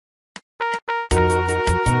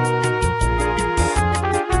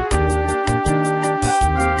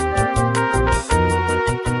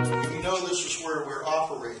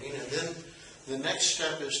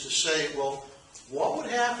say, well, what would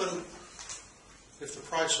happen if the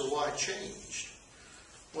price of Y changed?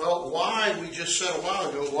 Well, Y, we just said a while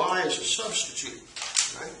ago, Y is a substitute,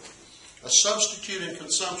 right? A substitute in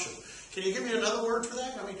consumption. Can you give me another word for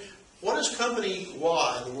that? I mean, what is company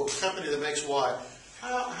Y, the company that makes Y,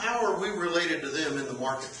 how are we related to them in the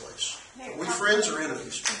marketplace? Are we friends or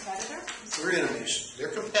enemies? Competitor? We're enemies. They're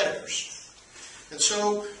competitors. And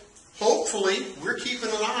so, hopefully, we're keeping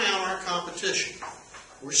an eye on our competition.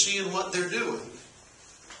 We're seeing what they're doing.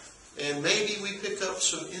 And maybe we pick up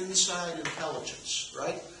some inside intelligence,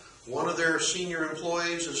 right? One of their senior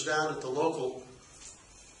employees is down at the local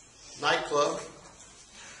nightclub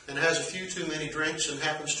and has a few too many drinks and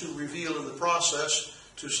happens to reveal in the process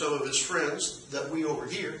to some of his friends that we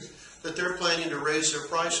overhear that they're planning to raise their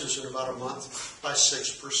prices in about a month by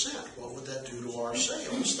 6%. What would that do to our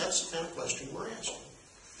sales? That's the kind of question we're asking.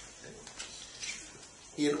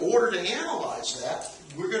 Okay. In order to analyze that,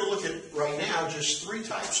 we're going to look at, right now, just 3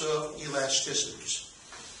 types of elasticities.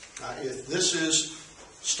 If this is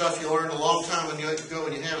stuff you learned a long time ago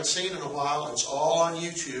and you haven't seen in a while, it's all on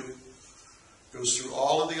YouTube. Goes through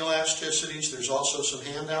all of the elasticities. There's also some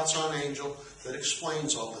handouts on Angel that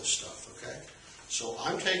explains all this stuff, okay? So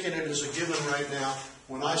I'm taking it as a given right now.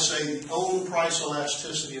 When I say the own price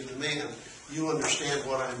elasticity of demand, you understand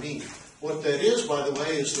what I mean. What that is, by the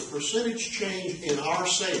way, is the percentage change in our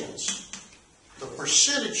sales. The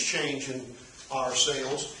percentage change in our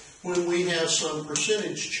sales when we have some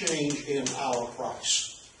percentage change in our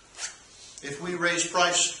price. If we raise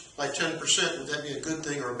price by 10%, would that be a good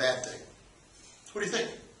thing or a bad thing? What do you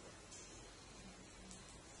think?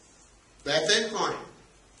 Bad thing? Fine.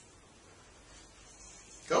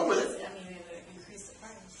 Go with it. I mean, it would increase the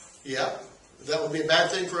price. Yeah. That would be a bad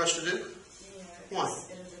thing for us to do? Yeah. Why?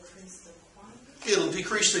 It'll decrease the quantity. It'll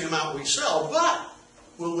decrease the amount we sell, but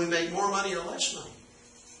will we make more money or less money?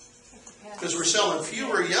 Because we're selling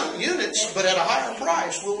fewer units, but at a higher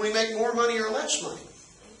price. Will we make more money or less money?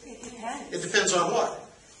 It depends. It depends on what?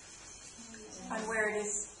 On where it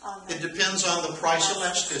is on the... It depends on the price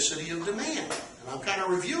elasticity of demand. And I'm kind of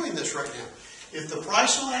reviewing this right now. If the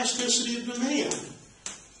price elasticity of demand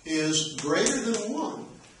is greater than 1,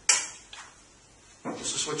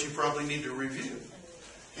 this is what you probably need to review.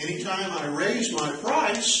 Anytime I raise my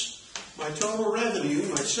price, my total revenue,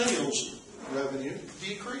 my sales revenue,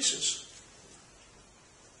 decreases.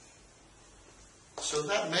 So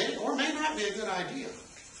that may or may not be a good idea,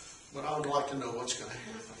 but I would like to know what's going to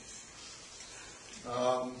happen.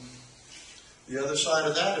 The other side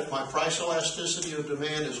of that, if my price elasticity of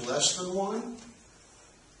demand is less than 1,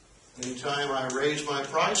 anytime I raise my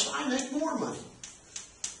price, I make more money.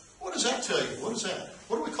 What does that tell you? What is that?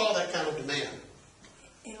 What do we call that kind of demand?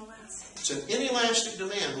 Inelastic. It's an inelastic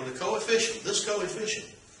demand when the coefficient, this coefficient,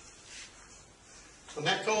 when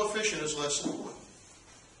that coefficient is less than 1.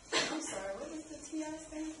 I'm sorry, what does the TR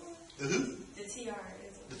stand for? The who? The TR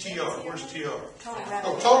is... The TR. Where's the TR? Total revenue.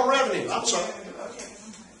 Oh, total revenue. I'm sorry. Okay.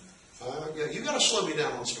 Yeah, you got to slow me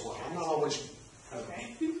down once in a while. I'm not always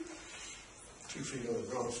Okay. 2 feet on the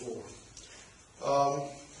ground floor.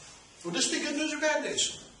 Would this be good news or bad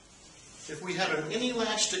news? If we had an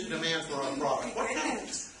inelastic demand for our product,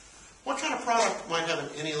 what kind of product might have an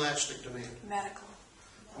inelastic demand?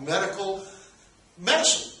 Medical.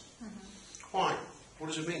 Medicine. Why? What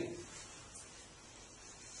does it mean?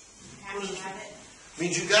 Have to have it. It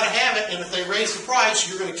means you've got to have it, and if they raise the price,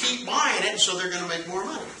 you're going to keep buying it, and so they're going to make more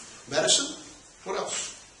money. Medicine? What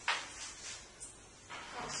else?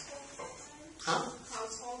 Huh?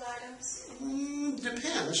 Household items?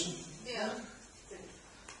 Depends. Yeah.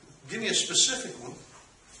 Give me a specific one.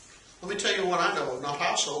 Let me tell you what I know of, not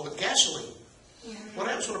household, but gasoline. Yeah. What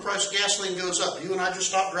happens when the price of gasoline goes up? You and I just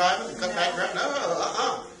stop driving and cut back driving?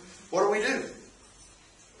 No, What do?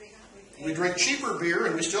 We drink cheaper beer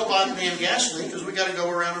and we still buy the damn gasoline because we got to go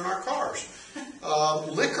around in our cars.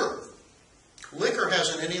 Liquor. Liquor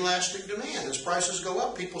has an inelastic demand. As prices go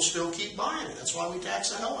up, people still keep buying it. That's why we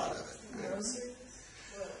tax the hell out of it. Groceries?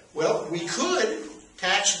 Well, we could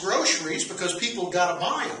tax groceries because people got to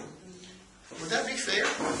buy them. Would that be fair?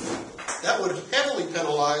 That would heavily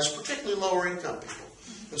penalize particularly lower income people.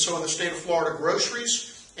 And so in the state of Florida,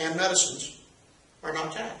 groceries and medicines are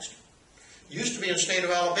not taxed. It used to be in the state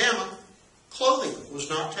of Alabama, clothing was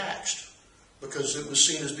not taxed because it was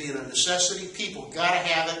seen as being a necessity. People got to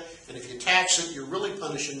have it, and if you tax it, you're really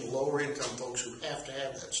punishing the lower income folks who have to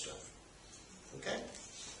have that stuff. Okay?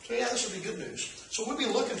 So yeah, this would be good news. So we'll be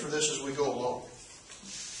looking for this as we go along.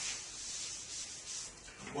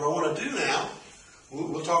 What I want to do now,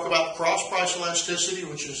 we'll talk about cross-price elasticity,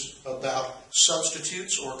 which is about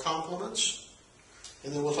substitutes or complements.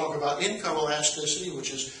 And then we'll talk about income elasticity,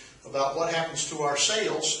 which is about what happens to our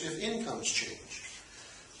sales if incomes change.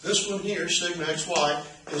 This one here, sigma xy,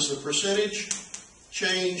 is the percentage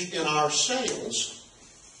change in our sales,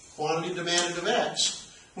 quantity demanded of X,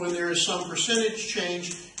 when there is some percentage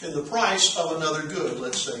change in the price of another good,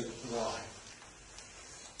 let's say Y.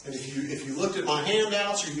 And if you looked at my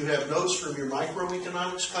handouts or you have notes from your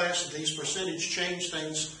microeconomics class, these percentage change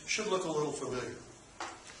things should look a little familiar.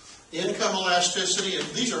 Income elasticity, and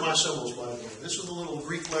these are my symbols, by the way. This is the little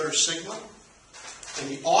Greek letter sigma, and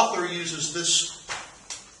the author uses this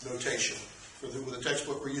notation with the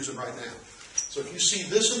textbook we're using right now. So if you see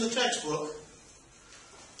this in the textbook,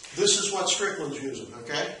 this is what Strickland's using,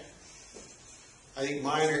 okay? I think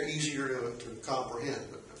mine are easier to comprehend,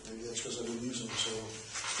 but maybe that's because I've been using them so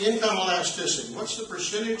long. Income elasticity. What's the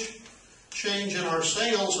percentage change in our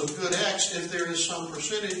sales of good X if there is some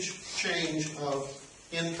percentage change of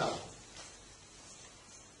income?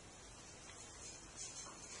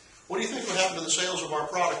 What do you think would happen to the sales of our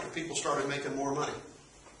product if people started making more money?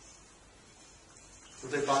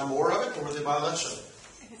 Would they buy more of it or would they buy less of it?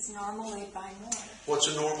 If it's normal, they buy more. What's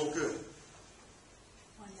a normal good?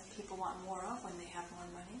 One that people want more of when they have more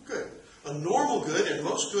money. Good. A normal good, and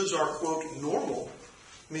most goods are, quote, normal,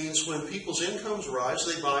 means when people's incomes rise,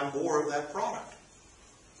 they buy more of that product.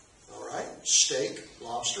 All right? Steak,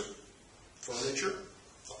 lobster, furniture,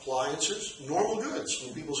 appliances, normal goods.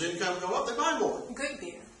 When people's income go up, they buy more. Good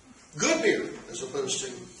beer. Good beer, as opposed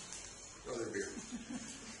to other beer.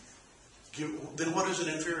 Then what is an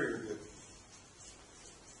inferior good?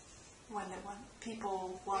 One that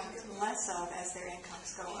people want less of as their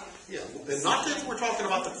incomes go up. Yeah, and not that we're talking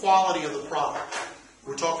about the quality of the product.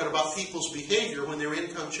 We're talking about people's behavior when their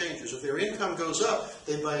income changes. If their income goes up,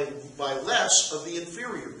 they buy less of the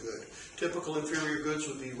inferior good. Typical inferior goods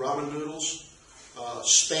would be ramen noodles,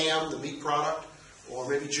 Spam, the meat product, or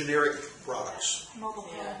maybe generic products. Mobile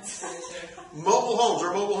homes. Mobile homes.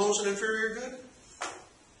 Are mobile homes an inferior good?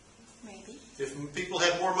 Maybe. If people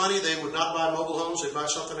had more money, they would not buy mobile homes, they'd buy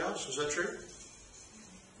something else. Is that true?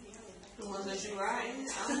 The ones that you ride.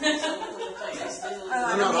 No,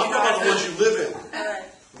 I'm talking about the ones you live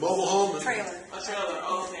in. Mobile home. Trailer. A trailer,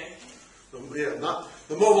 oh, okay. Yeah, not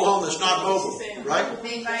the mobile home that's not mobile, right?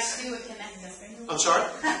 They buy two and connect us. I'm sorry?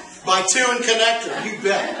 Buy two and connector, you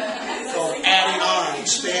bet. It's called adding on,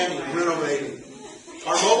 expanding, renovating.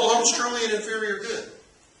 Are mobile homes truly an inferior good?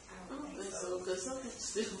 I don't think so, because some people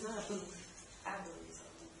still not. I believe so.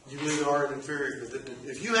 You believe they are an inferior good?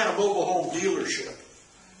 If you had a mobile home dealership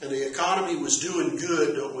and the economy was doing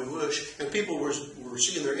good, don't we wish, and people were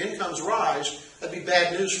seeing their incomes rise, that'd be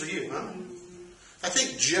bad news for you, huh? I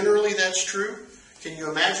think generally that's true. Can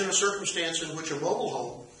you imagine a circumstance in which a mobile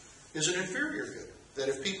home is an inferior good? That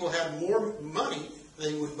if people had more money,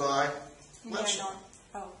 they would buy less. Yeah,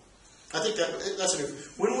 oh. I think that's an.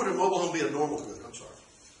 When would a mobile home be a normal good? I'm sorry.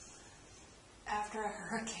 After a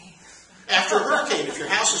hurricane. After a hurricane, if your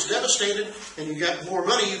house is devastated and you got more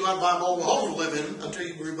money, you go out and buy a mobile home to live in until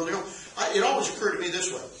you rebuild your home. It always occurred to me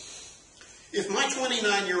this way. If my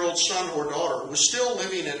 29-year-old son or daughter was still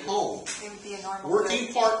living at home, It would be a normal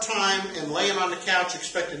working part-time and laying on the couch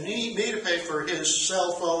expecting me to pay for his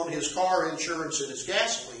cell phone, his car insurance, and his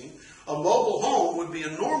gasoline, a mobile home would be a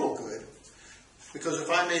normal good. Because if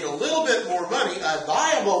I made a little bit more money, I'd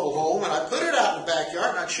buy a mobile home and I'd put it out in the backyard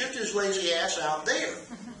and I'd shift his lazy ass out there.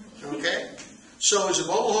 Okay? So is a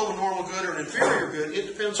mobile home a normal good or an inferior good? It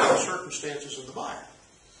depends on the circumstances of the buyer.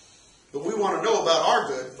 But we want to know about our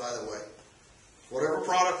good, by the way. Whatever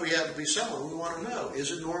product we have to be selling, we want to know,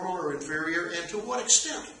 is it normal or inferior, and to what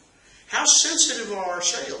extent? How sensitive are our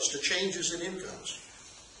sales to changes in incomes?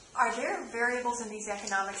 Are there variables in these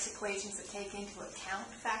economics equations that take into account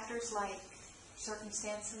factors like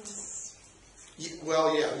circumstances?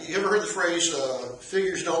 Well, yeah. You ever heard the phrase,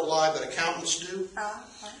 figures don't lie, but accountants do?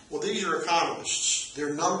 Well, these are economists.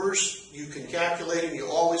 They're numbers. You can calculate them. You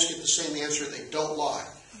always get the same answer. They don't lie.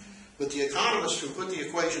 But the economists who put the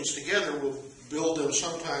equations together will build them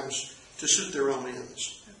sometimes to suit their own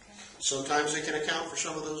ends. Okay. Sometimes they can account for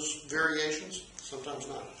some of those variations, sometimes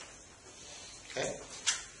not. Okay?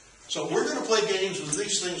 So we're going to play games with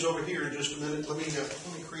these things over here in just a minute. Let me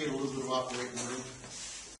create a little bit of operating room.